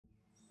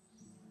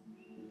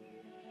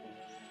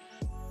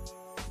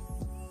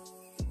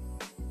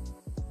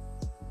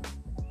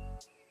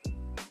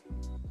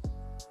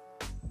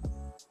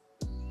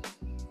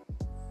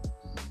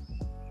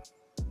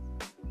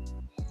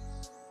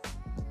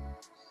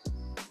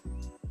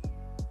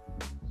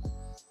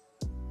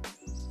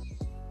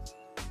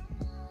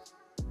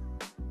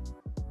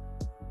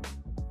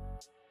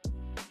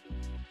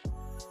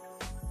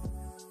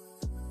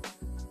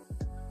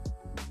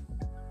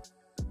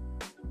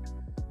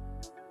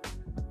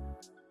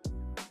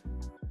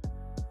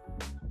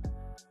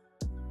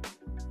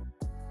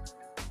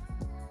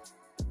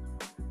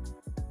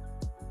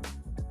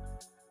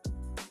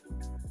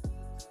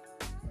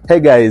Hey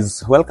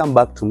guys, welcome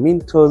back to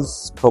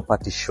Minto's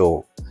Property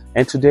Show,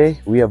 and today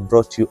we have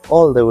brought you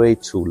all the way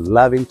to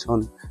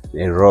Lavington,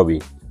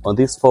 Nairobi on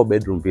this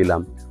 4-bedroom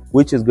villa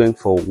which is going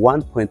for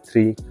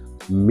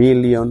 $1.3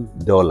 million.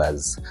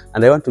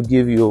 And I want to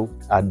give you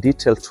a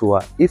detailed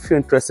tour. If you're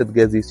interested to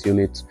get this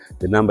unit,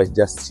 the number is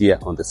just here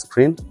on the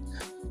screen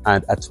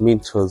and at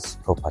Minto's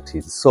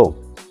Properties.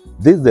 So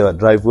this is the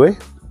driveway,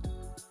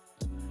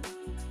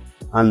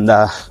 and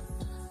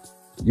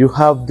you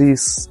have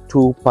these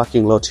 2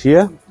 parking lot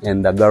here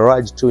and a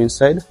garage 2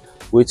 inside,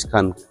 which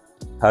can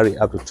carry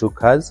up to 2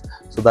 cars.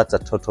 So that's a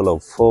total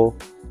of 4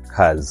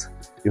 cars.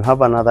 You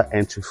have another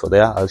entry for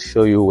there. I'll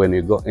show you when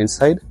you go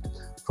inside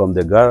from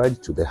the garage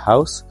to the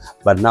house.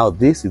 But now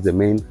this is the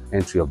main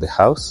entry of the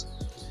house.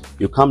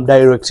 You come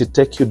direct, it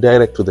takes you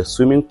direct to the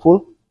swimming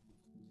pool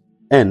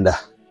and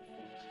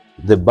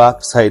the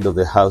back side of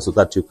the house so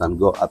that you can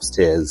go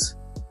upstairs.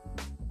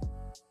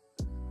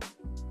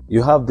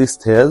 You have these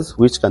stairs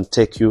which can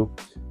take you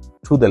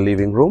to the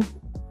living room,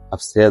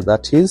 upstairs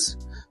that is,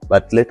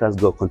 but let us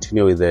go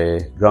continue with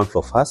the ground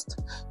floor first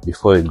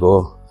before we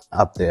go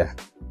up there.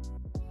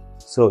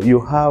 So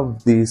you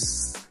have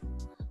this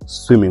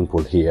swimming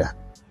pool here.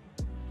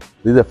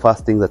 This is the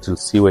first thing that you'll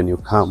see when you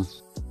come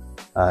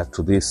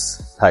to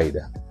this side.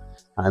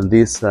 And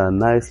this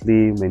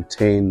nicely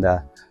maintained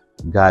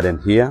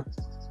garden here.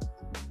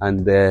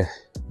 And the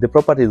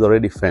property is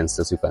already fenced,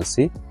 as you can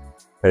see.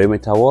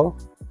 Perimeter wall.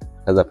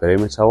 Has a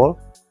perimeter wall.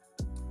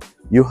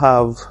 You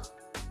have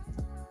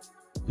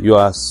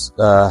your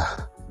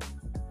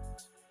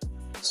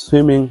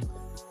swimming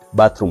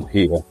bathroom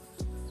here.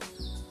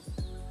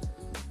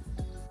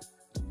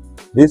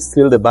 This is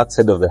still the back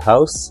side of the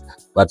house,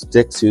 but it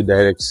takes you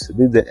direct.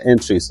 This is the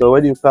entry. So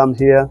when you come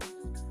here,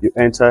 you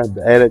enter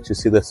direct, you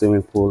see the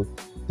swimming pool,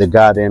 the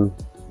garden,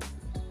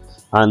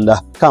 and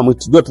we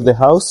go to the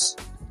house.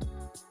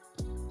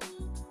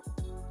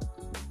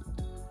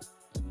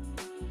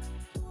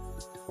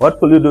 What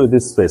will you do with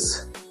this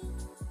space?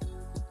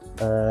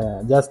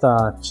 Just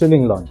a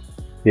chilling lawn.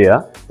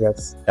 Here?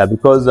 Yes. Yeah,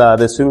 because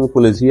the swimming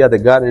pool is here, the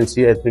garden is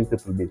here, I think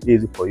it will be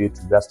easy for you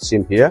to just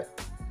chill here.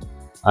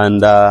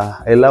 And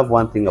I love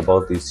one thing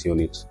about this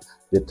unit.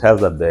 The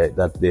tiles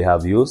that they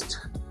have used,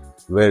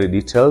 very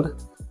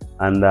detailed.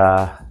 And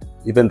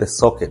even the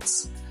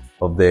sockets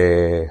of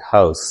the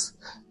house.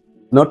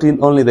 Not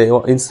only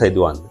the inside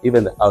one,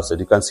 even the outside.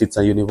 You can see it's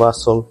a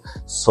universal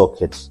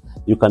socket.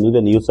 You can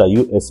even use a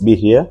USB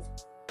here.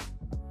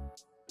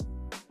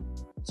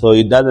 So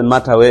it doesn't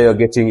matter where you're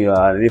getting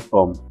your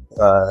from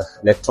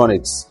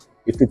electronics.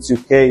 If it's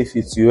UK, if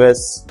it's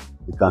US,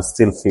 it can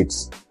still fit.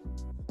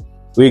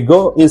 We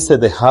go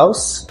inside the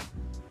house.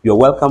 You're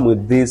welcome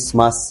with this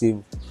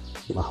massive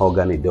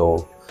mahogany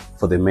door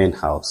for the main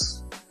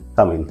house.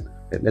 Come in.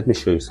 Let me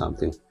show you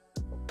something.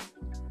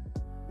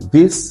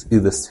 This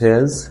is the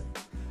stairs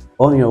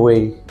on your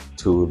way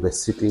to the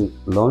sitting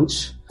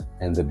lounge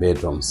and the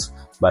bedrooms.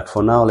 But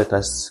for now, let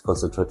us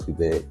concentrate with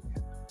the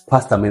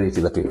first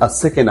amenity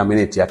second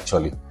amenity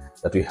actually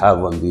that we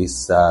have on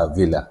this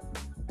villa.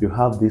 You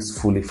have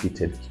this fully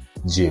fitted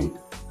gym.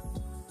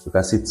 You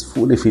can see it's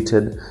fully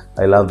fitted.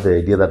 I love the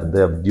idea that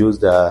they have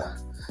used the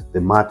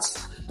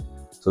mats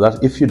so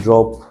that if you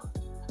drop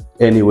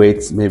any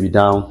weights maybe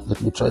down, let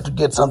me try to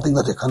get something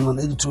that I can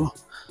manage to.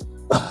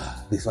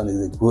 This one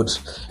is good.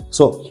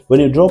 So when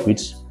you drop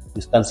it,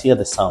 you can hear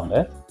the sound.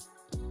 It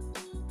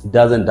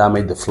doesn't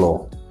damage the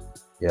floor.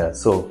 Yeah,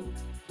 so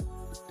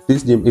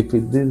this gym, if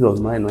this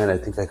was mine, I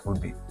think I could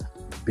be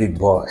big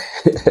boy.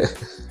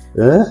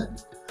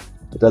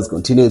 Let us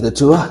continue the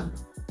tour.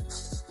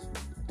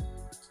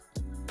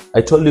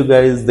 I told you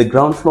guys the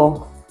ground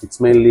floor, it's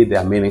mainly the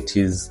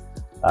amenities.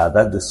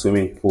 That's the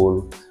swimming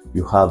pool.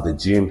 You have the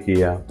gym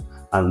here.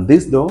 And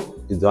this door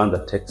is the one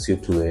that takes you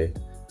to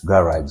the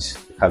garage,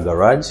 car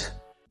garage.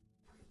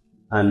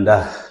 And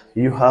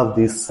you have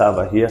this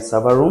server here,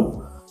 server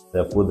room.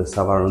 They put the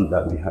server room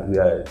that we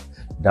have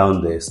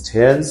down the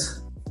stairs.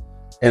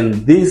 And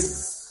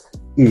this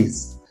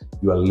is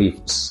your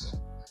lift.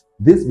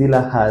 This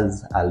villa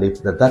has a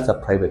lift, that's a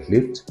private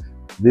lift.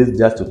 This is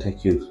just to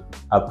take you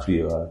up to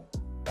your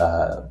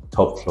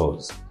top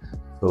floors.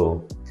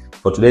 So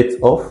for today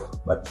it's off,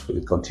 but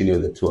we'll continue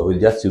the tour. We'll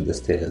just use the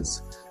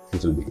stairs.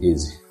 It will be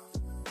easy.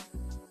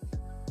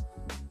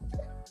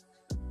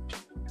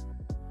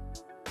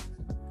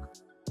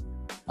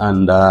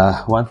 And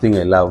one thing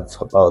I love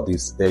about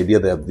this, the idea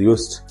they have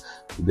used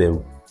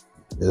the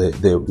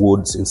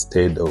woods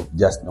instead of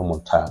just normal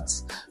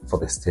tiles for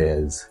the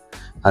stairs.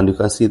 And you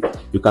can see,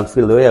 you can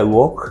feel the way I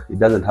walk, it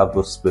doesn't have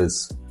those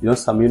space. You know,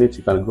 some units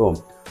you can go,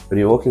 when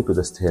you're walking to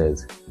the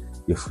stairs,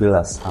 you feel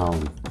a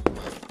sound.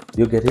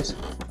 You get it?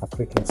 A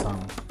creaking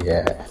sound.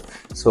 Yeah.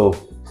 So,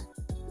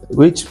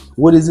 which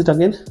wood is it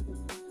again?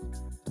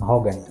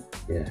 Mahogany.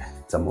 Yeah,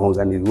 it's a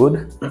mahogany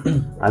wood.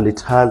 And it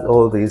has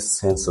all these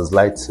sensors,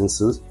 light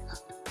sensors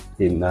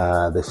in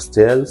the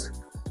stairs.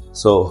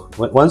 So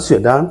once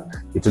you're done,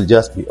 it will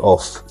just be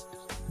off.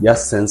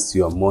 Just sense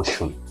your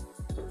motion.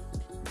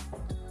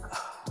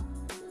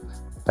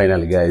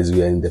 Finally, guys,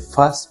 we are in the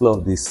first floor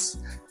of this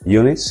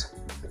unit,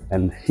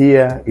 and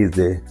here is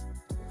the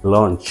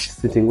lounge,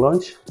 sitting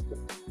lounge.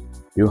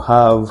 You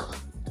have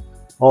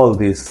all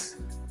this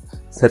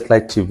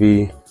satellite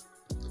TV.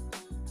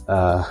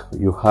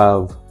 You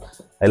have,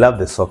 I love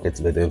the sockets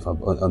that they have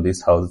on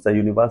this house. It's a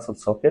universal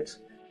socket.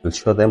 We'll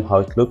show them how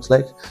it looks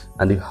like.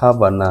 And you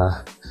have an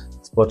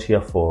spot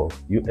here for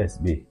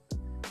USB.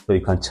 So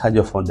you can charge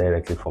your phone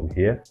directly from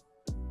here,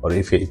 or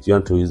if you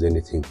want to use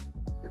anything.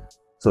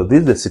 So this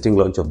is the sitting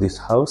lounge of this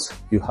house.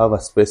 You have a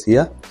space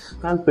here.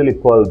 Can't really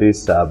call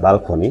this a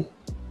balcony.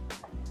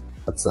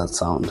 What's that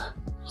sound?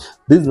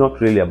 This is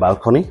not really a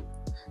balcony,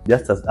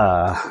 just as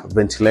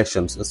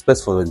ventilation, a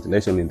space for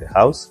ventilation in the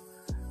house.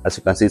 As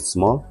you can see, it's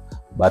small.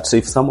 But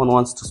if someone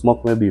wants to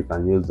smoke, maybe you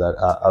can use that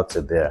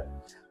outside there.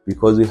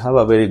 Because we have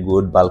a very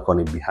good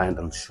balcony behind.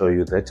 I'll show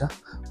you later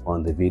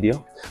on the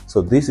video.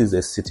 So this is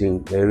the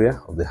sitting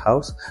area of the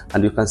house,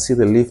 and you can see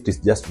the lift is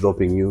just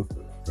dropping you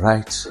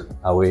right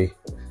away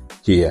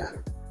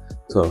here.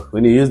 So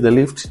when you use the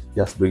lift,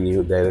 just bring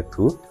you direct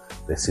to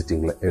the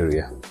sitting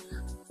area.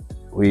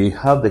 We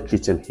have the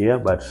kitchen here,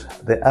 but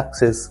the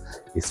access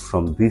is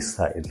from this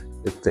side.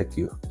 Let's take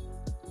you.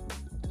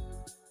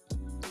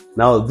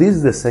 Now this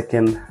is the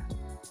second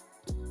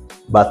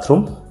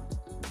bathroom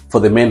for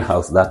the main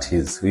house, that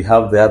is. We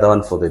have the other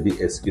one for the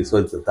DSQ, so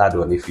it's the third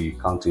one if you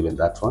count even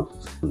that one.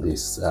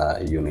 This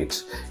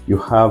unit, you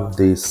have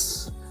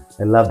this.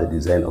 I love the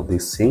design of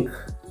this sink.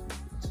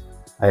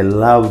 I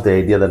love the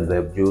idea that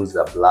they've used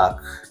a black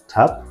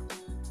tap,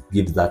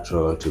 gives that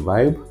royalty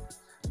vibe.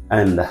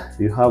 And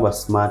you have a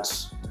smart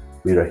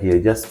mirror here.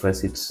 You just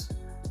press it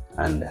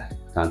and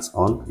it turns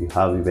on. You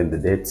have even the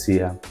dates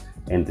here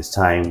and the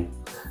time.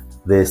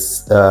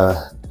 This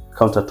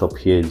countertop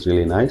here is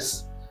really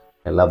nice.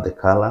 I love the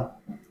color,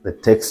 the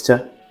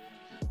texture,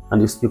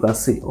 and you can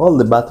see all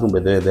the bathroom,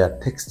 but they are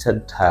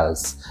textured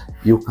tiles.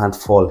 You can't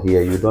fall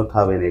here. You don't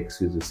have any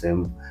excuse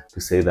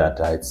to say that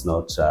it's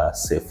not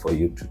safe for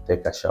you to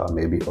take a shower,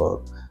 maybe,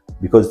 or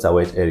because it's a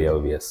wet area,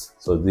 obvious.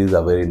 So these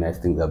are very nice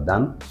things I've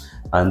done.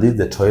 And this is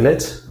the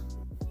toilet.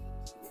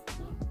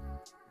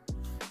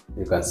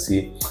 You can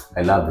see,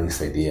 I love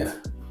this idea.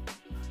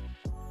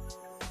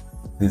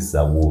 This is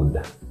a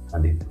wood,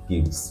 and it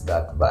gives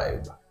that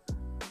vibe.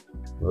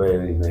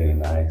 Very, very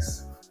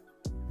nice.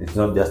 It's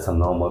not just a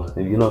normal,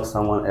 you know,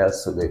 someone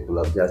else, so they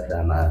could have just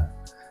done a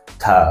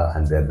tile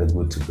and they're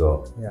good to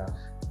go. Yeah.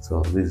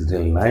 So this is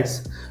really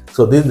nice.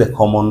 So this is the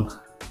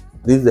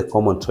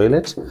common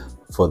toilet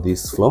for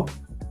this floor,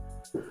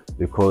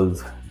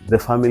 because the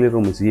family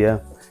room is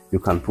here. You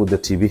can put the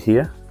TV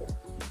here.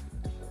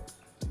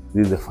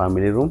 This is the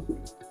family room,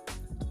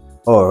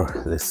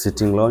 or the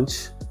sitting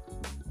lounge.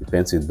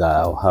 Depends with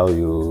how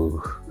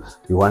you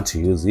want to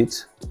use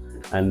it.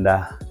 And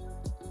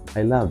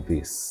I love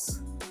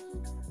this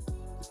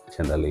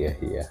chandelier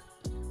here.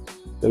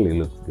 Really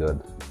looks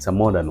good. It's a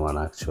modern one,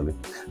 actually.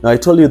 Now I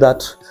told you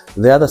that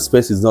the other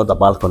space is not a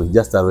balcony,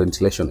 just a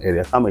ventilation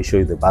area. Come and show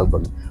you the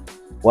balcony.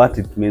 What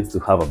it means to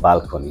have a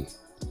balcony.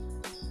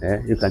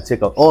 You can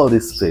check out all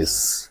this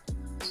space.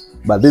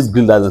 But this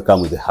grill doesn't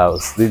come with the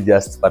house. This is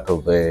just part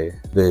of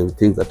the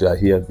things that are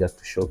here just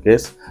to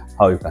showcase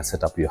how you can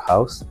set up your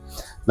house.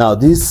 Now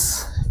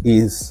this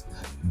is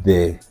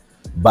the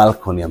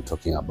balcony I'm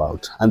talking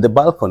about. And the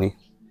balcony,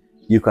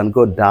 you can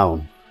go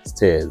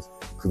downstairs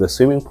to the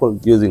swimming pool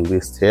using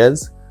these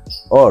stairs,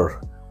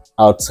 or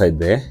outside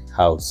the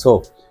house.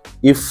 So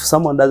if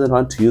someone doesn't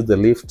want to use the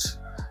lift,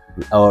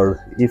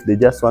 or if they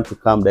just want to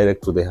come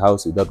direct to the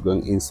house without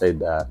going inside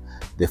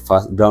the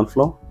first ground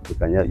floor, you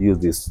can use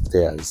these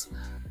stairs.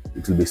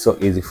 It will be so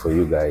easy for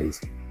you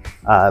guys.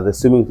 The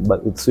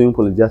swimming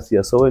pool is just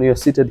here. So when you're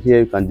seated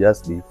here, you can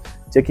just be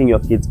checking your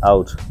kids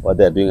out what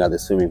they're doing at the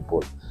swimming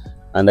pool.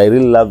 And I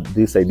really love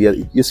this idea.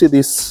 You see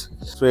these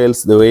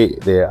trails, the way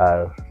they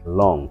are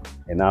long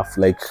enough,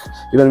 like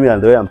even me,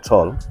 and the way I'm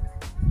tall,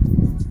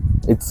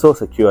 it's so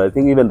secure. I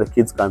think even the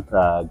kids can't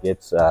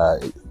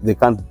they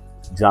can't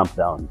jump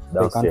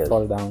downstairs. They can't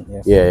fall down.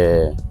 Yes.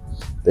 Yeah.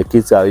 The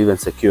kids are even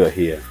secure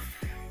here.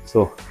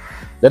 So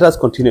let us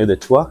continue the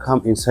tour.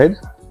 Come inside.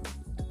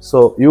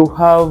 So you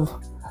have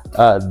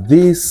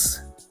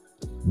these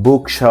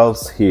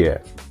bookshelves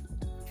here,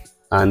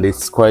 and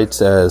it's quite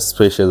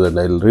spacious, and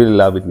I really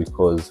love it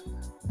because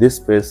this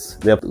space,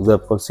 they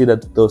have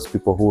considered those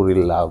people who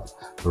really love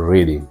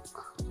reading.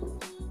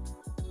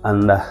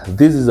 And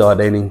this is our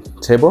dining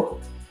table.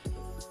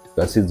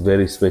 Because it's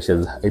very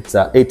spacious. It's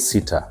a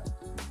 8-seater,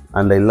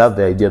 and I love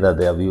the idea that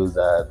they have used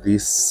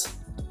this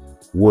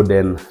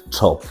wooden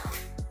top.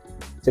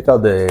 Check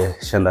out the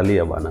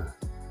chandelier banner.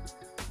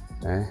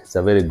 It's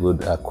a very good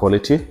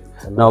quality.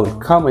 Now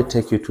come and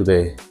take you to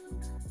the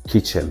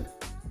kitchen.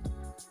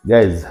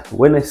 Guys,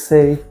 when I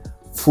say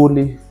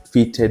fully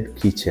fitted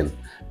kitchen,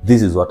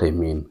 this is what I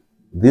mean.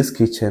 This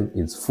kitchen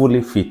is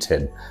fully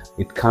fitted.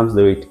 It comes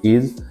the way it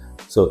is.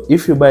 So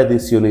if you buy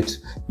this unit,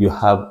 you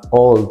have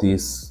all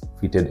this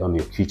fitted on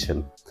your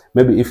kitchen.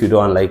 Maybe if you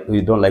don't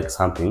like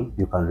something,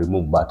 you can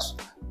remove, but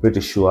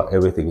pretty sure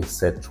everything is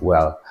set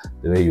well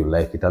the way you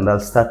like it. And I'll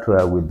start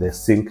with the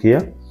sink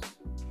here.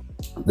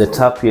 The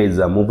tap here is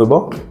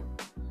movable.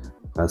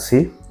 You can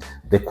see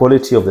the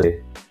quality of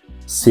the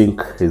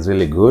sink is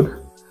really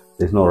good.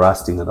 There's no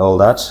rusting and all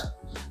that.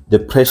 The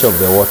pressure of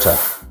the water,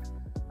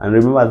 and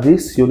remember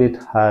this unit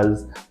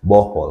has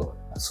borehole,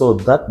 so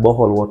that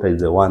borehole water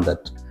is the one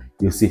that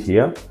you see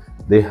here.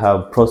 They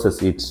have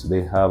processed it.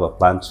 They have a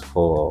plant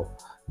for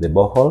the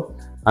borehole,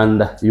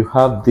 and you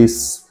have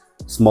this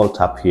small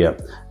tap here.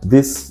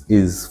 This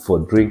is for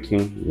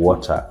drinking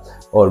water,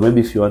 or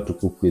maybe if you want to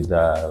cook with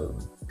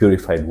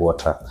purified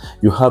water,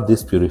 you have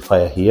this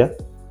purifier here.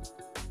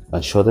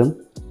 I'll show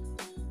them.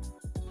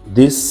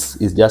 This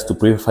is just to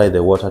purify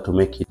the water to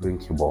make it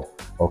drinkable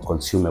or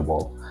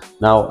consumable.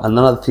 Now,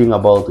 another thing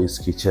about this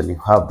kitchen, you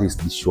have this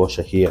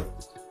dishwasher here,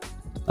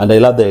 and I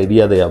love the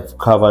idea they have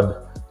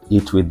covered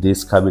it with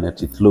this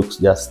cabinet. It looks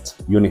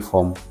just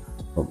uniform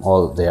from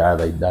all the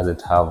other. It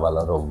doesn't have a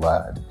lot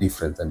of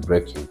difference and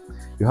breaking.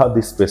 You have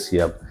this space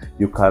here.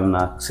 You can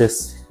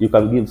access, you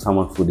can give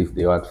someone food if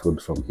they want food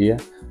from here,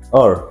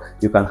 or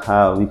you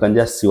can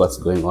just see what's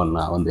going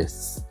on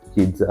this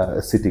kids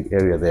sitting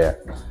area there,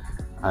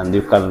 and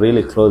you can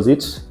really close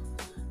it.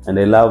 And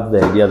I love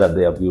the idea that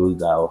they have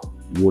used a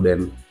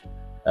wooden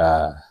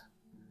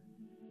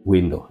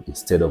window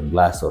instead of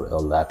glass or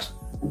all that.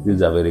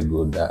 These are very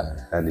good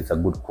and it's a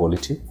good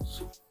quality.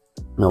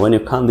 Now when you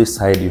come this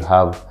side, you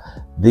have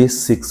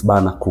this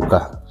 6-burner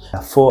cooker.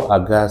 4 are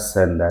gas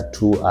and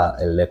 2 are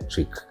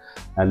electric.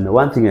 And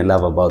one thing I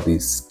love about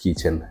this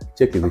kitchen,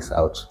 check this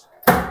out.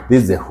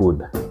 This is the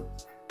hood.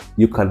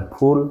 You can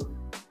pull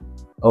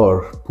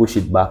or push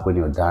it back when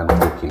you're done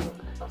cooking,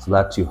 so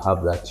that you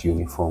have that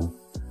uniform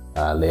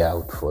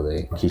layout for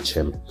the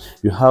kitchen.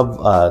 You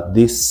have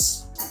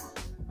this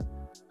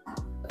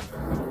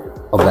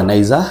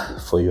organizer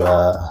for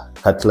your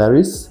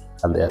cutleries,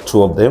 and there are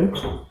 2 of them.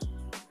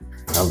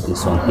 You have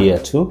this one here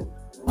too,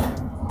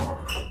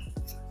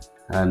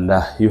 and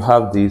you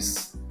have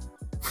this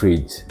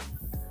fridge.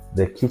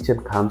 The kitchen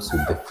comes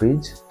with the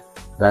fridge.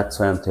 That's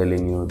why I'm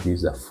telling you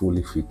these are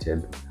fully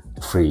fitted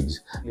fridge.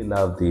 I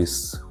love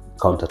this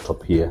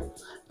countertop here.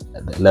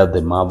 I love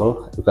the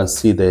marble. You can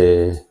see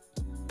the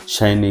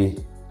shiny.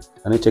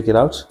 Can you check it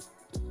out?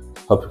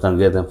 Hope you can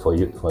get them for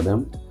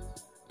them.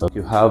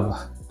 You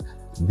have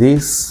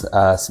this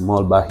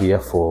small bar here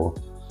for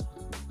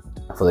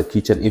the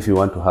kitchen if you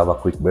want to have a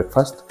quick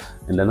breakfast.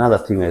 And another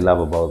thing I love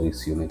about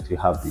this unit, you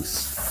have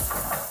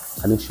this.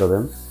 Can you show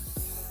them?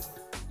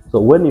 So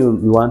when you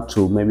want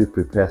to maybe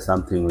prepare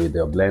something with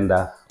your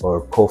blender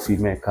or coffee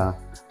maker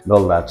and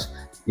all that,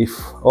 if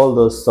all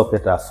those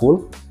sockets are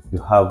full, you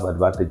have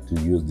advantage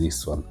to use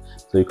this one.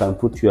 So you can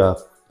put your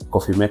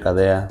coffee maker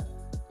there,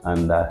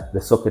 and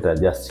the sockets are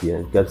just here.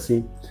 You can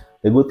see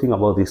the good thing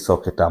about these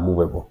sockets are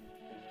movable,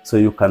 so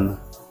you can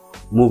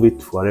move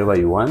it wherever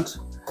you want,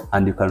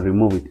 and you can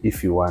remove it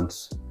if you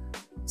want.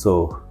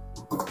 So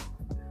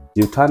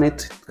you turn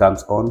it, it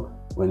comes on.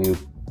 When you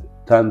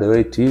turn the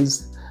way it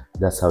is,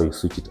 that's how you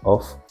switch it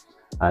off.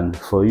 And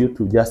for you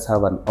to just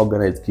have an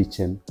organized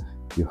kitchen,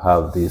 you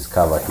have this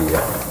cover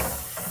here.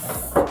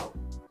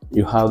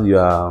 You have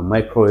your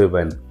microwave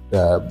and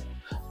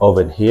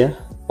oven here.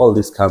 All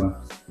this comes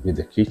with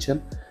the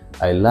kitchen.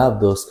 I love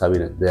those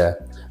cabinets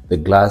there, the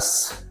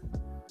glass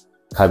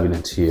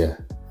cabinet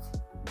here.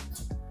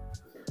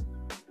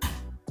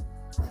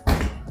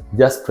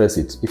 Just press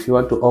it. If you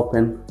want to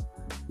open,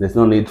 there's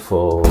no need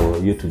for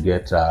you to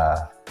get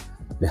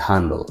the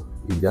handle.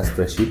 You just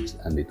press it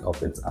and it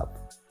opens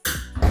up.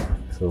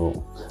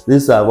 So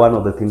these are one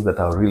of the things that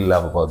I really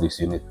love about this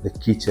unit. The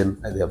kitchen,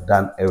 and they have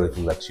done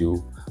everything that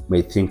you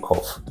may think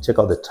of. Check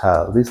out the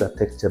tile. These are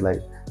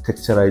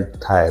texturized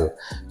tile.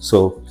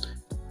 So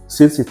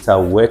since it's a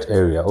wet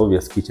area,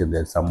 obvious kitchen,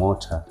 there's some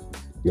water,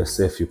 you're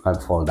safe, you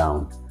can't fall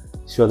down.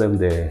 Show them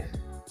the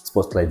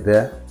spotlight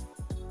there.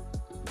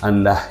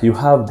 And you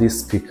have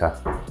this speaker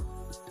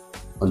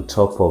on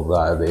top of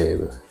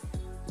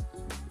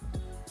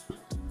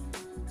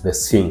the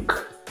sink.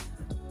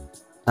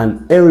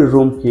 And every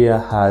room here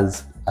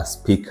has a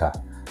speaker,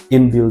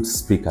 inbuilt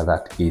speaker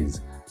that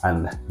is,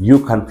 and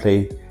you can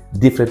play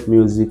different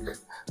music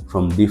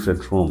from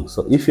different rooms.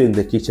 So if you're in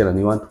the kitchen and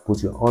you want to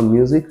put your own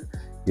music,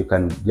 you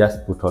can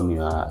just put on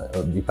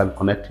you can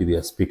connect with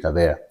your speaker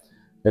there.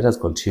 Let us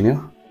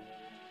continue.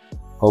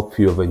 Hope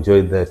you have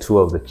enjoyed the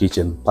tour of the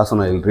kitchen.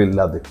 Personally, I really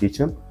love the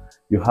kitchen.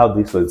 You have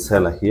this one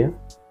cellar here.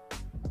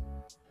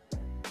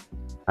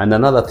 And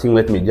another thing,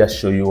 let me just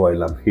show you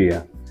while I'm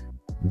here.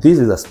 This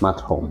is a smart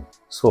home.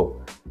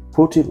 So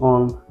putting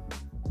on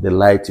the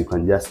light, you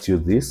can just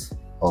use this,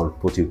 or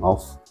putting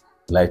off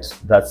light.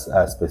 That's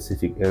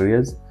specific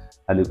areas.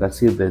 And you can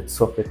see the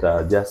socket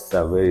are just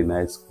a very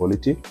nice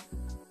quality.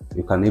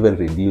 You can even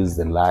reduce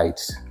the light.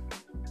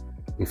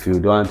 If you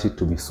don't want it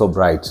to be so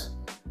bright,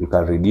 you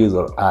can reduce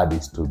or add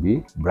it to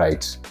be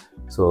bright.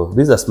 So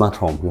this is a smart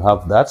home. You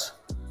have that.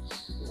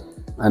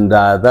 And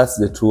that's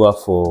the tour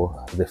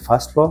for the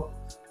first floor.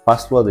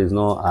 First floor, there's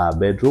no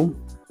bedroom.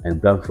 And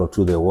ground floor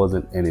 2, there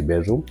wasn't any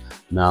bedroom.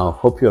 Now,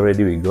 hope you're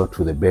ready. We go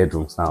to the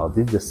bedrooms now.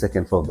 This is the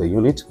second floor of the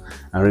unit.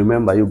 And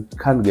remember, you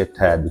can't get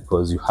tired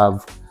because you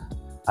have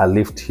a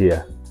lift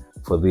here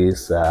for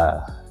this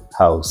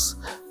house,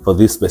 for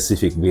this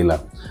specific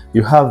villa.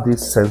 You have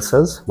these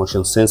sensors,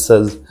 motion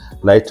sensors,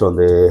 light on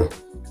the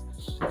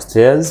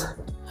stairs,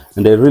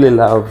 and I really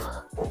love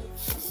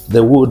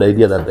the wood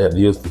idea that they have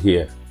used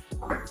here.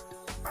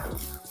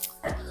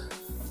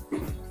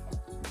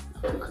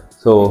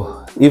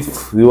 So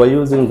if we were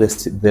using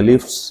the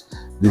lifts,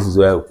 this is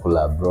where it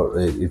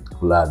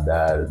could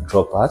have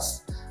drop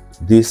us.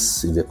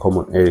 This is a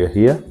common area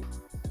here.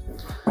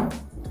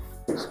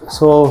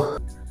 So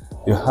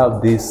you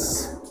have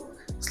this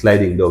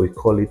sliding door, we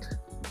call it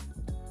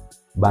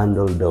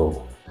bundle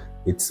door.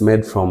 It's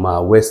made from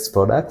waste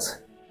products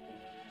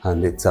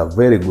and it's a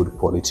very good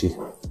quality.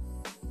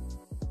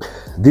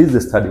 This is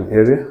the studying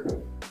area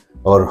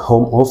or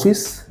home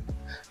office,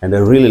 and I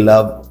really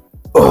love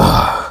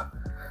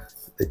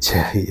the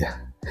chair here.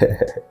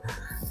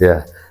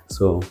 Yeah,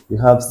 so you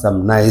have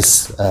some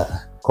nice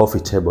coffee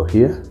table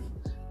here,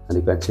 and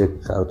you can check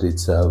out,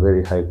 it's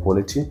very high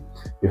quality.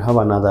 You have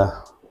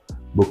another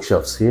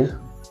bookshelves here,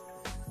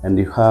 and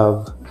you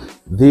have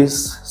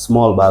this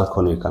small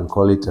balcony. You can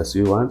call it as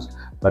you want,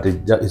 but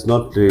it's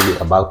not really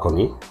a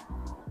balcony.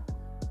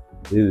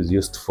 This is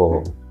used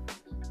for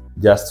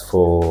just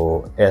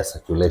for air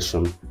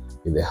circulation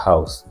in the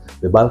house.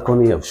 The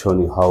balcony, I've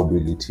shown you how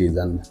big it is,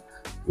 and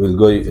we'll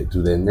go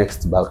to the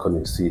next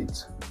balcony to see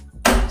it.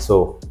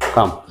 So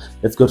come,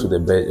 let's go to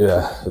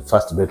the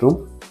first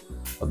bedroom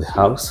of the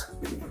house.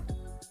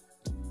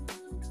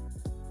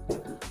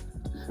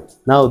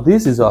 Now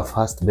this is our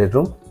first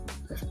bedroom,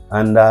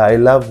 and I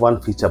love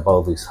one feature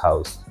about this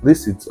house.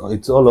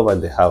 It's all over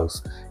the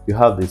house. You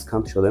have this,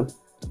 come show them.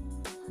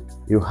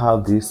 You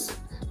have this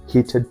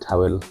heated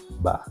towel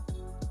bar.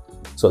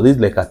 So this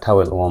is like a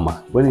towel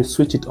warmer. When you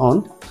switch it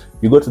on,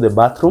 you go to the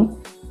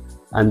bathroom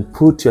and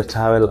put your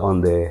towel on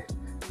the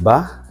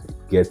bar,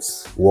 it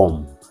gets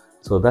warm.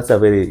 So that's a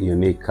very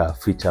unique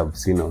feature I've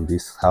seen on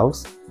this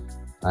house.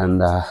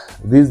 And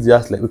this is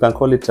just like, we can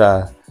call it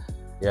a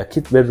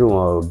kid bedroom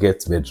or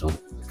guest bedroom.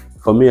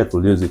 For me, I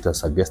could use it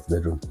as a guest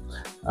bedroom.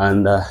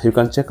 And you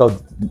can check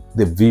out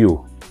the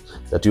view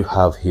that you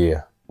have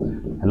here.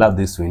 I love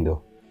this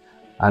window.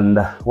 And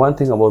one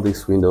thing about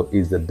this window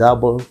is the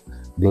double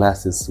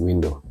glasses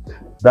window.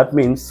 That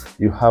means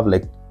you have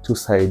like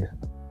two-side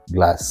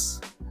glass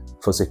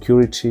for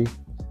security,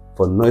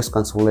 for noise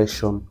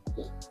cancellation.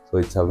 So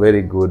it's a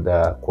very good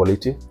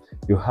quality.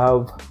 You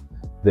have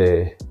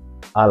the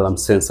alarm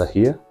sensor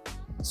here.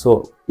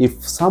 So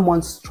if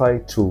someone's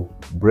trying to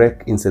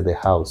break inside the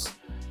house,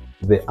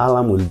 the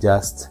alarm will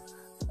just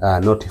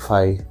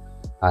notify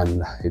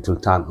and it will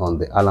turn on.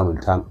 The alarm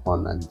will turn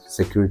on and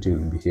security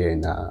will be here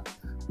in a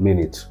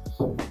minute.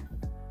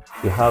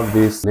 You have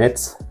these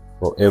nets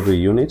for every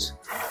unit.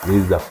 This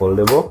is the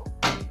foldable.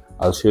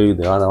 I'll show you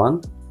the other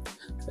one.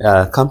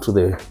 Come to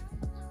the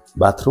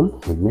bathroom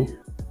with me.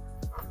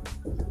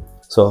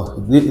 So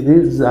this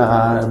is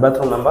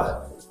bathroom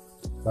number?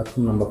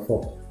 Bathroom number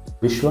 4.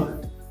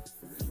 Visual.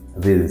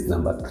 This is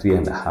number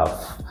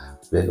 3.5.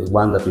 The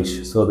one that we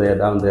saw there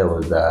down there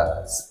was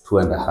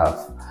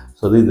 2.5.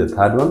 So this is the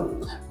third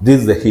one.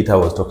 This is the heat I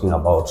was talking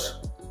about.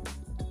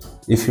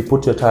 If you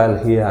put your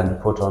towel here and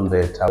put on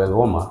the towel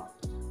warmer,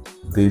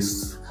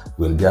 this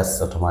will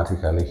just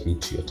automatically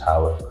heat your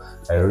towel.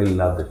 I really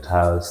love the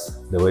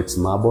towels, the way it's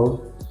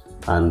marble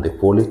and the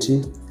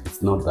quality.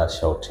 It's not that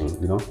shouting,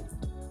 you know.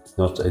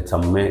 It's a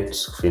matte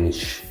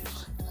finish.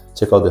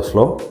 Check out the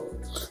floor.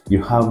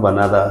 You have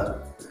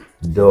another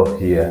door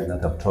here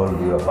that I've told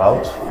you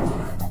about.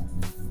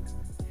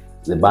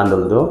 The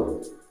bundle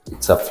door.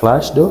 It's a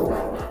flash door,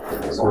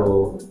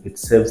 so it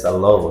saves a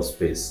lot of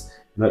space.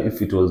 You know,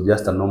 if it was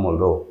just a normal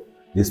door,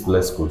 this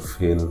place could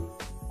feel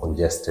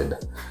congested.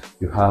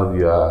 You have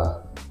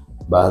your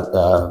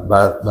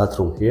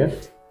bathroom here.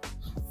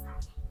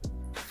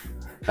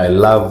 I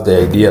love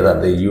the idea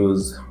that they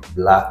use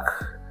black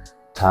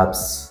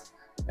taps,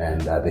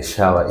 and the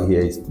shower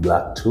here is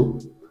black too.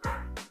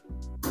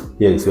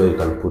 Here is where you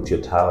can put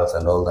your towels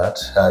and all that,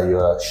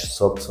 your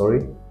soap,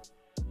 sorry.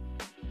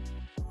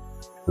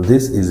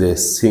 This is a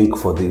sink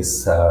for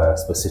this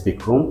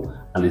specific room,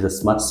 and it's a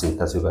smart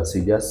sink. As you can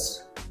see,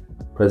 just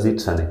press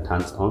it and it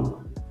turns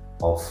on,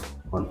 off,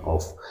 on,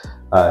 off.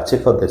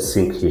 Check out the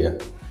sink here.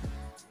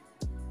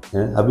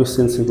 Yeah? Have you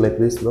seen sink like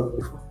this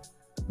before?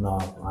 No,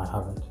 I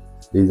haven't.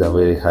 This is a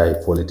very high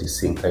quality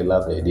sink. I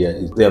love the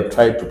idea. They have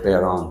tried to play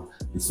around.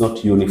 It's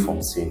not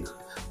uniform sink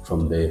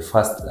from the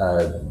first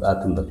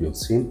bathroom that you've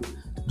seen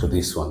to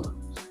this one.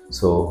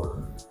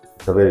 So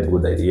it's a very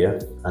good idea,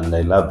 and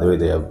I love the way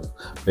they have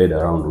played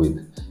around with.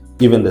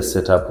 Even the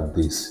setup of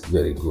this is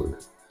very good.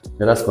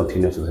 Let us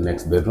continue to the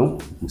next bedroom.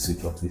 Let me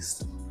switch off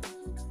this.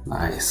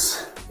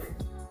 Nice.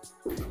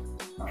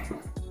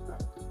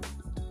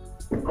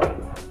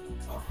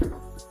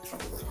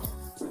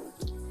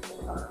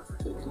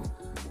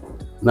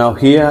 Now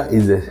here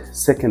is the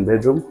second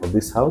bedroom of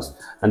this house,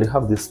 and you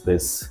have this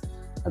space,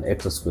 an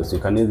extra space. You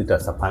can use it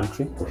as a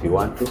pantry if you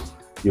want to.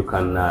 You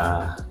can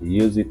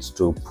use it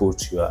to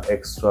put your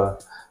extra,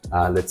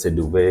 let's say,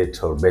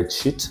 duvet or bed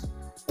sheet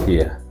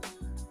here.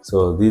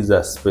 So these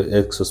are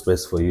extra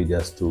space for you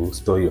just to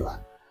store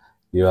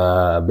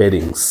your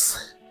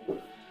beddings.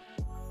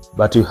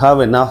 But you have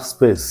enough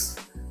space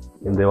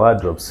in the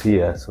wardrobes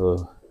here.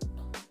 So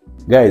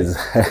guys,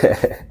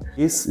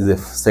 this is the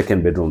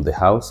second bedroom of the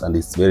house, and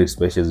it's very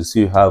spacious. You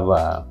see, you have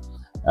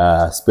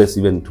space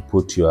even to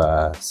put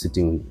your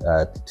sitting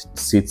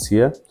seats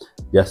here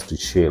just to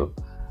chill.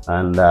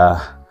 And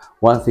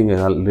one thing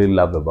I really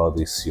love about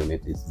this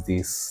unit is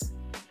this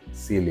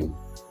ceiling.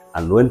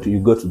 And when you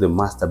go to the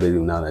master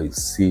bedroom now, you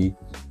see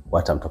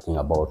what I'm talking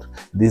about.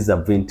 This is a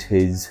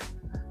vintage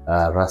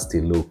rusty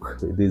look.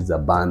 This is a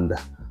band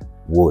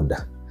wood.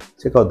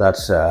 Check out that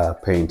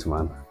paint,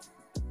 man.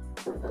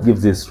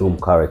 Gives this room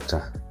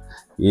character.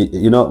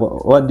 You know,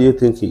 what do you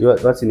think?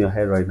 What's in your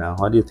head right now?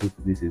 What do you think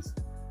this is?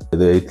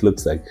 It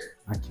looks like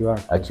A QR.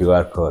 a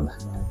QR code.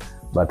 Nice.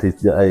 But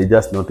I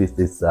just noticed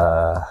this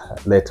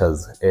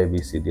letters A, B,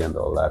 C, D, and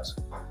all that.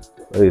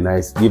 Very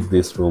nice. Give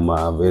this room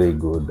a very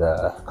good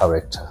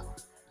character.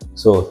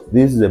 So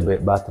this is the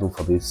bathroom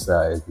for this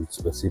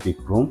specific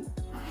room.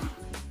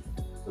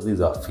 So this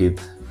is our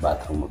fifth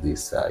bathroom of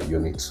this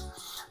unit.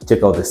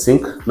 Check out the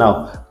sink.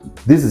 Now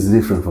this is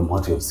different from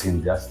what you've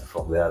seen just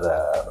from the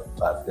other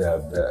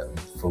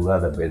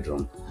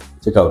bedroom.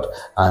 Check out,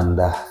 and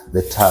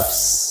the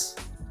taps,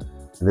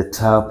 the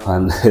tap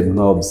and the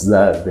knobs,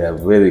 that they are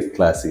very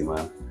classy,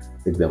 man.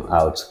 Take them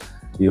out.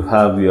 You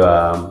have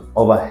your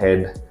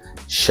overhead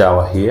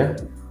shower here.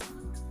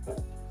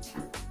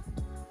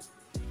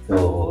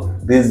 So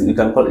this, you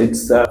can call it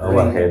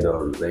overhead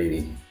or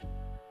rainy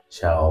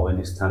shower. When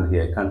you stand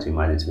here, I can't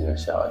imagine taking a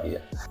shower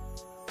here.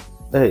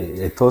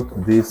 Hey, I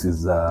thought this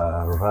is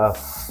rough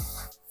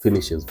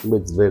finishes, but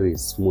it's very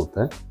smooth.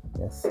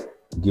 Yes.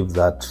 Gives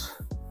that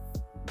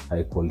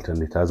high quality,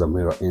 and it has a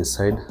mirror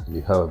inside.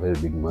 You have a very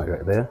big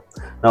mirror there.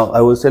 Now,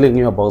 I was telling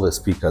you about the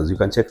speakers. You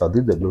can check out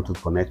this, the Bluetooth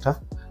connector.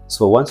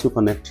 So once you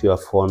connect your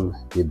phone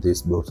with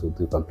this Bluetooth,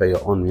 you can play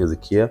your own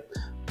music here.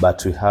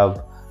 But we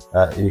have,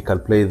 you can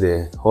play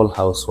the whole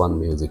house one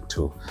music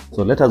too.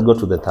 So let us go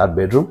to the third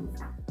bedroom.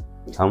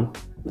 Come.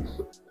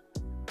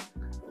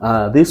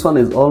 This one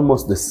is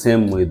almost the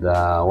same with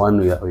the one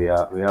we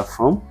are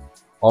from.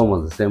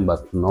 Almost the same,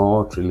 but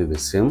not really the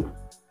same.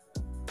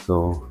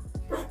 So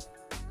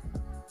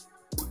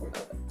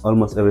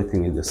almost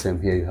everything is the same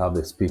here. You have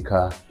the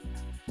speaker,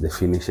 the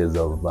finishes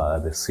of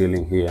the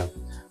ceiling here.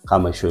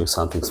 Come, I show you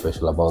something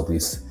special about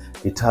this.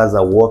 It has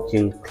a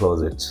walk-in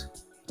closet.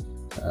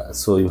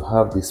 So you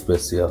have this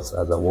space here as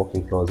a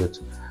walk-in closet.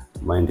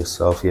 Mind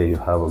yourself, here you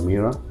have a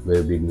mirror,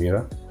 very big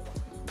mirror.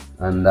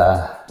 And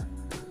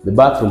the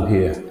bathroom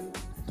here,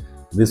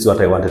 this is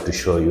what I wanted to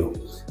show you.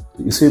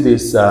 You see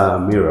this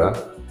mirror,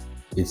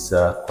 it's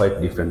quite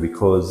different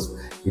because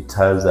it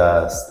has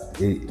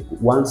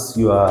once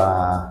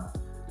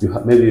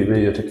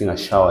maybe you're taking a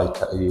shower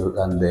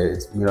and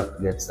the mirror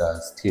gets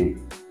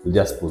steam, you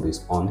just put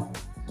this on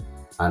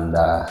and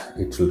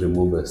it will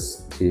remove the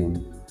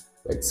steam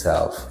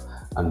itself.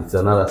 And it's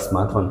another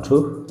smart one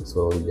too,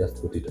 so you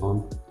just put it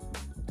on,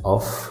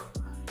 off.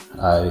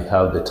 I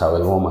have the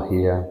towel warmer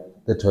here,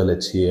 the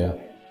toilet here.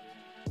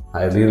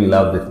 I really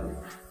love the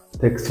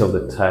texture of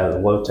the tile,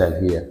 wall tile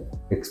here,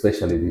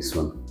 especially this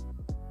one,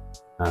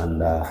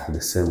 and the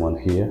same one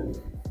here.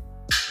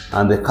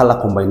 And the color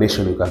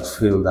combination, you can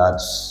feel that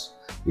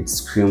it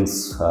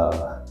screams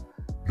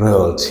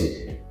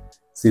royalty.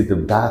 See the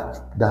dark,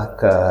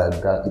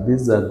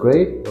 this is a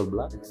gray or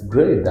black? It's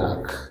gray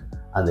dark,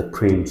 and the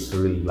print,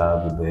 really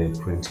love the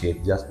print here.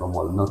 Just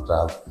normal, not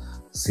a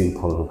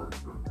simple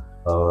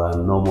or a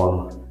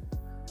normal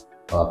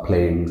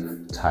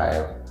plain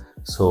tile.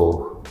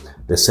 So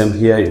the same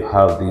here, you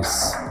have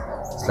this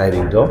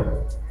sliding door.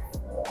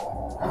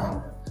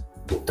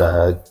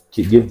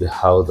 It gives the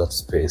house that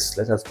space.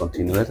 Let us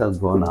continue. Let us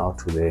go now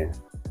to the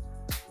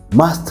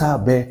master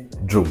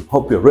bedroom.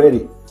 Hope you're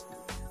ready.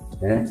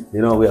 Yeah?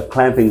 You know, we are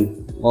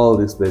climbing all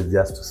this place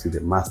just to see the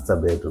master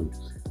bedroom.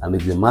 And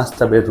it's the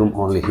master bedroom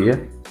only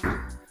here.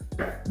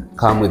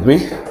 Come with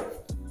me.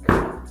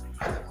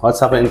 What's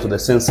happening to the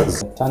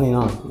sensors? Turning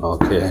on.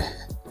 Okay.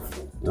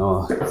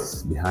 No,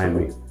 it's behind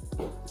me.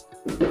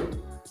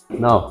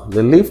 Now,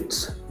 the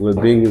lift will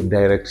bring you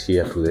direct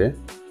here to the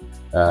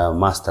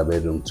master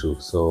bedroom too.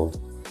 So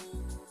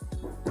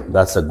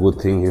that's a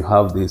good thing. You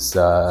have this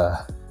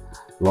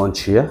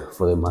launch here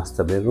for the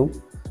master bedroom.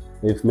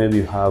 If maybe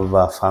you have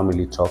a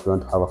family talk, you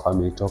want to have a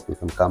family talk, you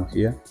can come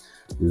here.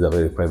 This is a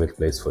very private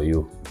place for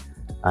you.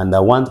 And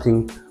one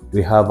thing,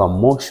 we have a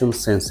motion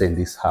sensor in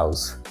this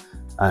house,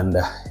 and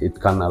it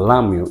can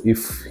alarm you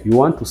if you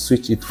want to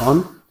switch it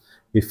on.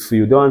 If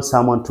you don't want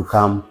someone to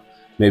come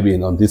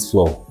maybe on this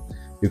floor,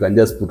 you can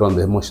just put on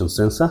the motion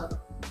sensor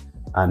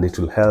and it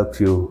will help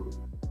you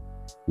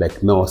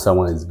like know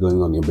someone is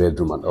going on your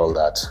bedroom and all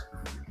that.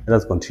 Let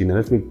us continue.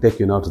 Let me take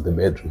you now to the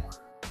bedroom.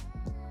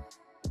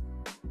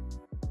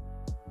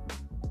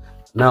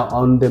 Now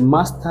on the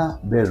master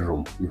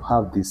bedroom, you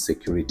have this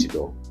security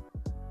door.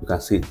 You can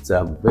see it's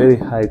a very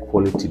high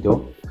quality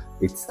door.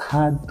 It's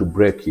hard to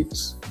break it,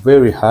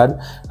 very hard,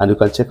 and you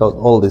can check out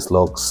all these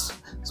locks.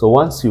 So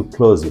once you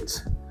close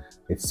it,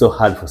 it's so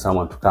hard for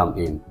someone to come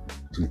in.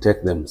 It will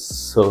take them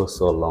so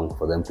long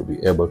for them to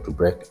be able to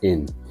break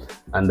in.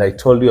 And I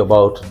told you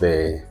about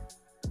the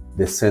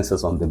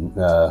sensors on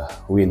the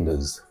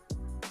windows.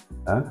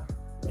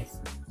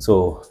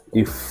 So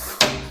if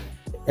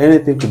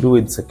anything to do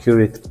with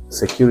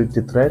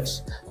security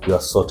threats, you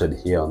are sorted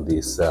here on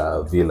this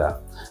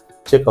villa.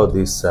 Check out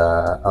this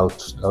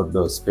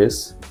outdoor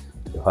space.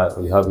 You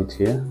have it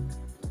here.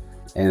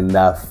 And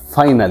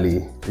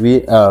finally,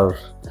 we are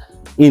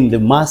in the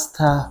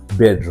master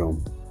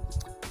bedroom.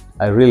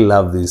 I really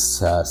love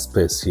this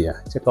space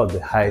here. Check out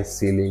the high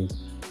ceiling,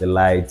 the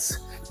lights.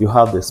 You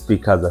have the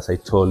speakers, as I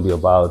told you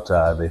about,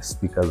 the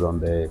speakers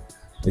on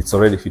it's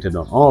already fitted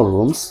on all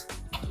rooms.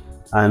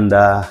 And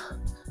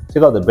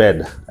check out the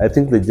bed. I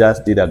think they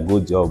just did a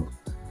good job.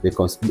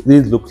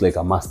 This looks like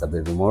a master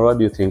bedroom. Or what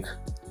do you think?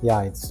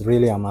 Yeah, it's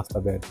really a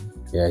master bedroom.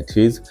 Yeah, it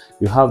is.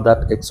 You have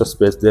that extra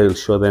space there. You'll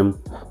show them.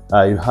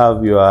 You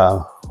have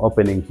your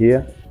opening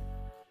here.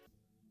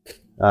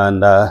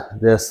 And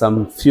there's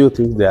some few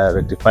things they are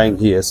rectifying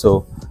here.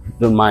 So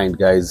don't mind,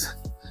 guys.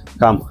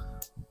 Come.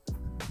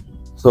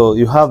 So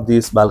you have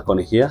this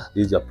balcony here.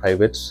 This is your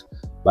private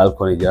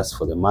balcony just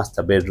for the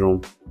master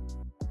bedroom.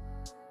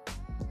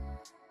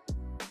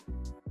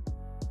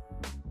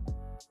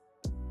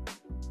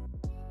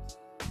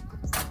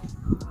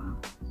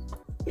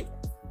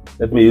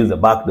 Let me use the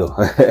back door.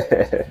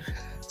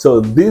 So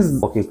this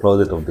walk-in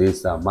closet of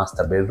this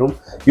master bedroom,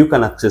 you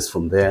can access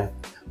from there,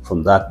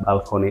 from that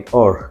balcony,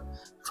 or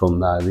from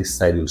this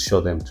side. You'll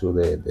show them to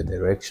the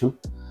direction.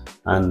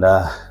 And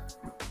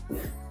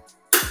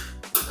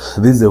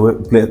this is a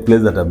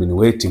place that I've been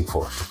waiting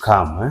for to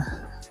come,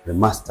 the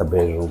master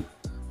bedroom.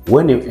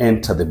 When you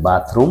enter the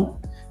bathroom,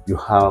 you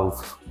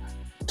have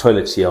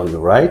toilet here on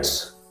your right,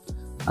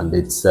 and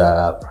it's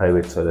a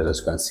private toilet. As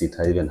you can see, it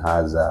even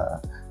has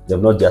they've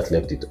not just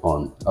left it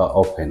on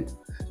open.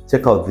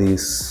 Check out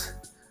this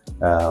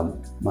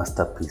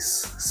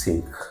masterpiece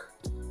sink.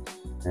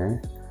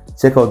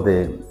 Check out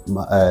the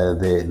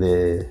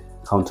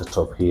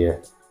countertop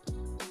here.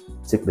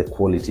 Check the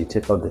quality.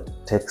 Check out the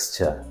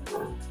texture.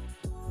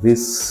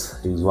 This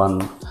is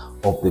one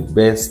of the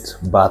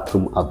best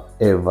bathroom I've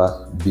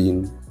ever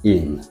been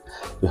in.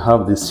 You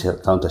have these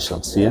counter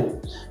shelves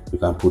here. You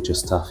can put your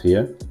stuff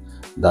here.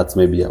 That's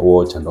maybe a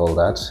watch and all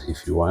that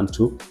if you want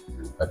to.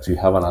 But you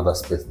have another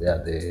space there,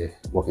 the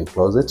walk-in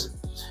closet.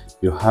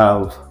 You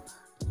have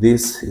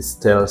this is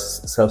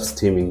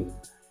self-steaming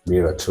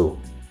mirror too.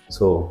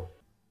 So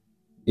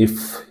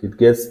if it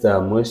gets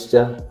the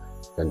moisture,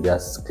 it can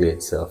just clear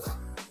itself.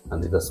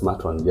 And it's a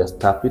smart one, just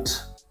tap it.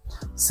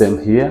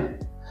 Same here,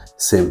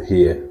 same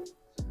here.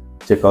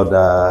 Check out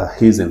the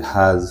his and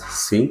hers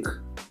sink.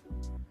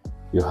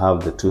 You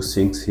have the two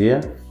sinks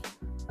here,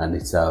 and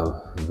it's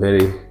a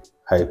very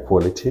high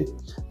quality.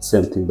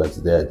 Same thing that's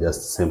there,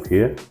 just same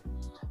here.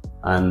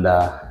 And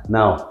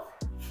now,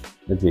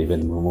 let me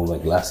even remove my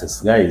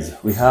glasses. Guys,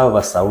 we have a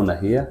sauna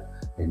here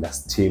and a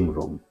steam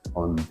room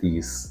on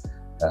this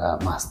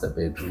master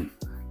bedroom.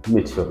 Let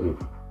me show you.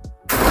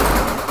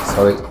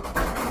 Sorry.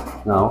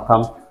 Now,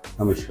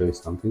 let me show you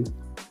something.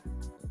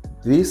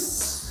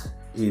 This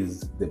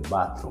is the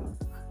bathroom,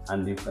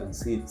 and you can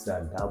see it's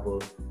a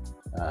double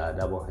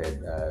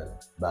head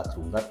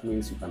bathroom. That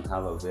means you can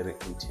have a very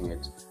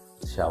intimate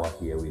shower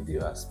here with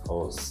your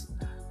spouse.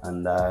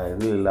 And I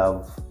really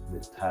love the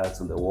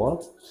tiles on the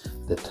wall,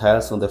 the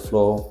tiles on the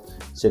floor.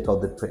 Check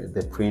out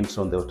the print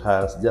on the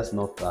tiles, just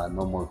not a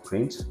normal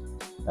print,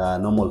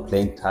 normal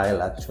plain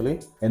tile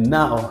actually. And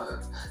now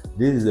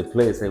this is a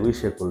place I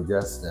wish I could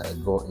just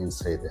go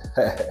inside.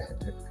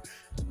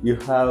 You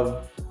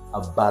have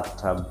a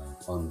bathtub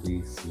on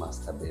this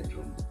master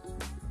bedroom.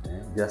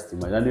 Just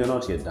imagine, and you're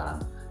not yet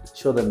done.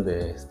 Show them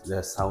the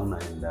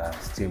sauna and the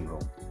steam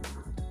room.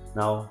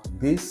 Now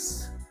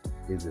this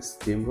is the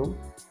steam room.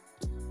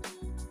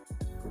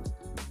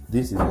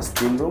 This is the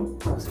steam room,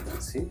 as you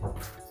can see.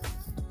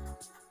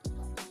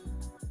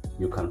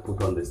 You can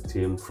put on the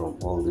steam from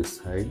all these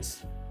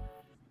sides.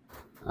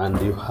 And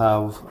you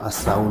have a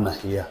sauna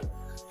here.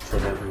 Show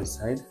them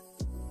inside.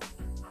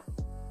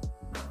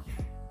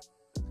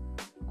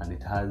 And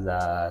it has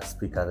a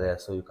speaker there,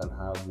 so you can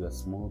have your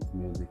smooth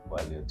music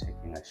while you're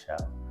taking a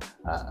shower,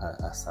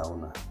 a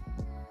sauna.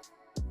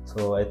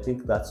 So I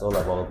think that's all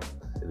about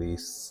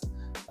this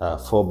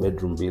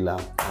 4-bedroom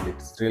villa, and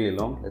it's really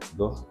long. Let's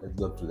go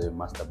to the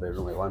master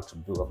bedroom. I want to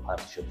do a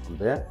partition from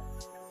there.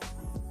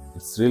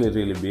 It's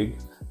really big,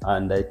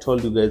 and I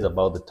told you guys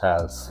about the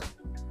tiles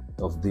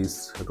of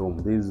this room.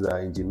 This is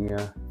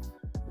engineer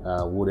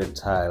wooden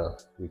tile.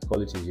 We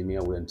call it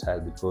engineer wooden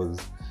tile because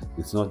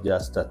it's not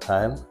just a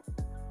tile.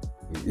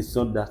 It's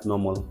not that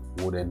normal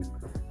wooden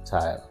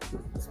tile.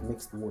 It's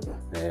mixed wood.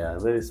 Yeah,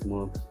 very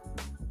smooth.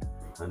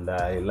 And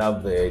I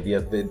love the idea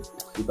that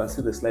you can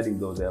see the sliding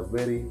doors. They are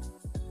very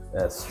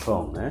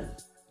strong,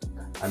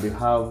 and you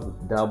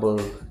have double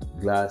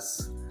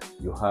glass.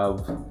 You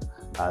have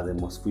the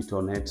mosquito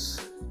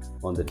nets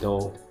on the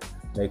door.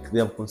 Like, they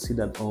have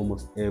considered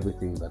almost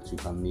everything that you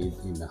can need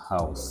in a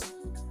house.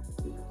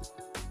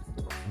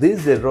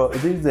 This is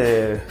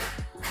the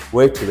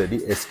way to the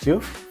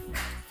DSQ.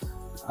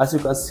 As you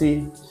can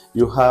see,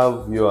 you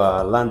have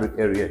your laundry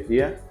area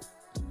here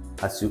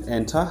as you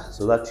enter,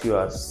 so that you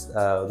are,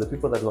 the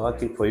people that are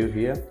working for you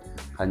here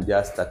can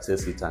just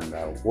access it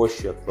and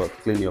wash your clothes,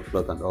 clean your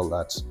clothes and all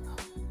that.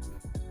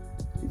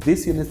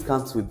 This unit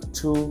comes with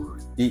 2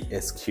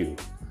 DSQ.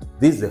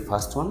 This is the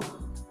first one.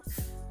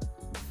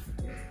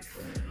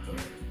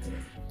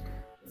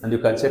 And you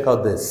can check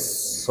out the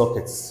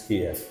sockets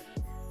here.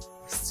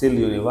 Still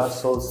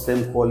universal,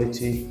 same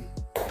quality,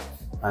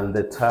 and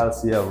the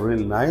tiles here are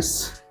really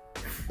nice.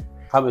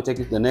 Come and take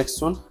it to the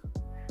next one.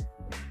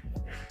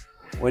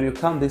 When you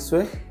come this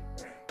way,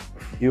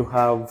 you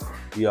have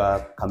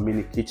your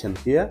mini kitchen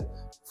here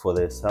for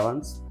the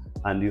servants,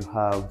 and you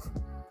have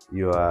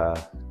your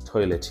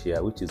toilet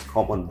here, which is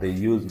common. They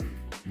use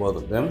both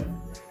of them.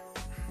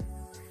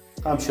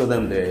 Come show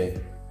them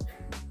the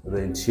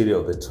interior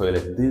of the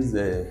toilet. This is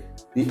the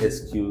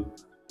DSQ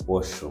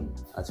washroom.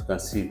 As you can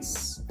see,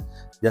 it's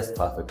just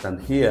perfect.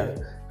 And here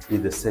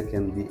is the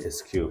second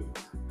DSQ.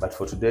 But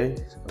for today,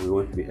 we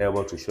won't be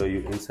able to show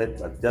you inside,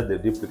 but just the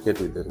duplicate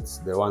with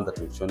the one that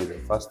we've shown you, the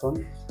first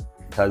one.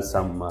 It has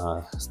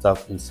some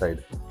stuff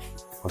inside,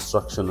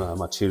 construction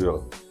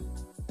material.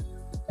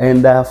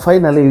 And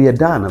finally, we are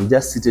done. I'm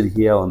just seated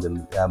here on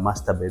the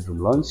master bedroom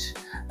lounge.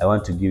 I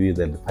want to give you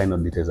the final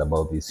details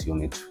about this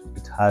unit.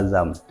 It has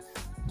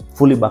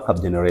fully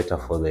backup generator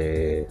for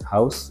the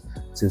house.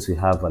 Since we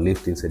have a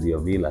lift inside your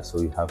villa,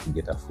 so you have to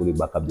get a fully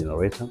backup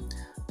generator.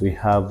 We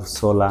have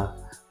solar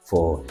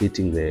for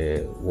heating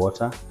the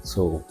water,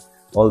 so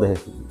all the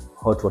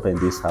hot water in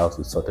this house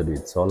is sorted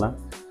with solar.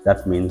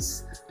 That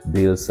means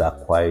bills are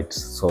quite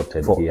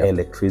sorted for here.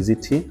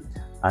 Electricity,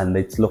 and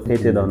it's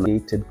located on a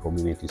gated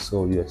community,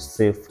 so you're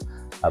safe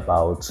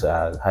about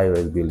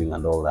high-rise building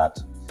and all that.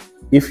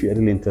 If you're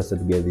really interested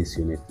to get this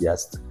unit,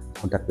 just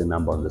contact the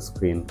number on the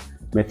screen.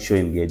 Make sure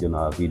you engage on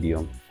our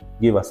video.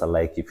 Give us a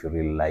like if you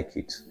really like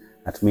it.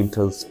 At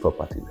Mintos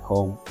Property,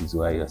 home is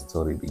where your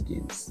story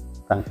begins.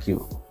 Thank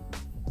you.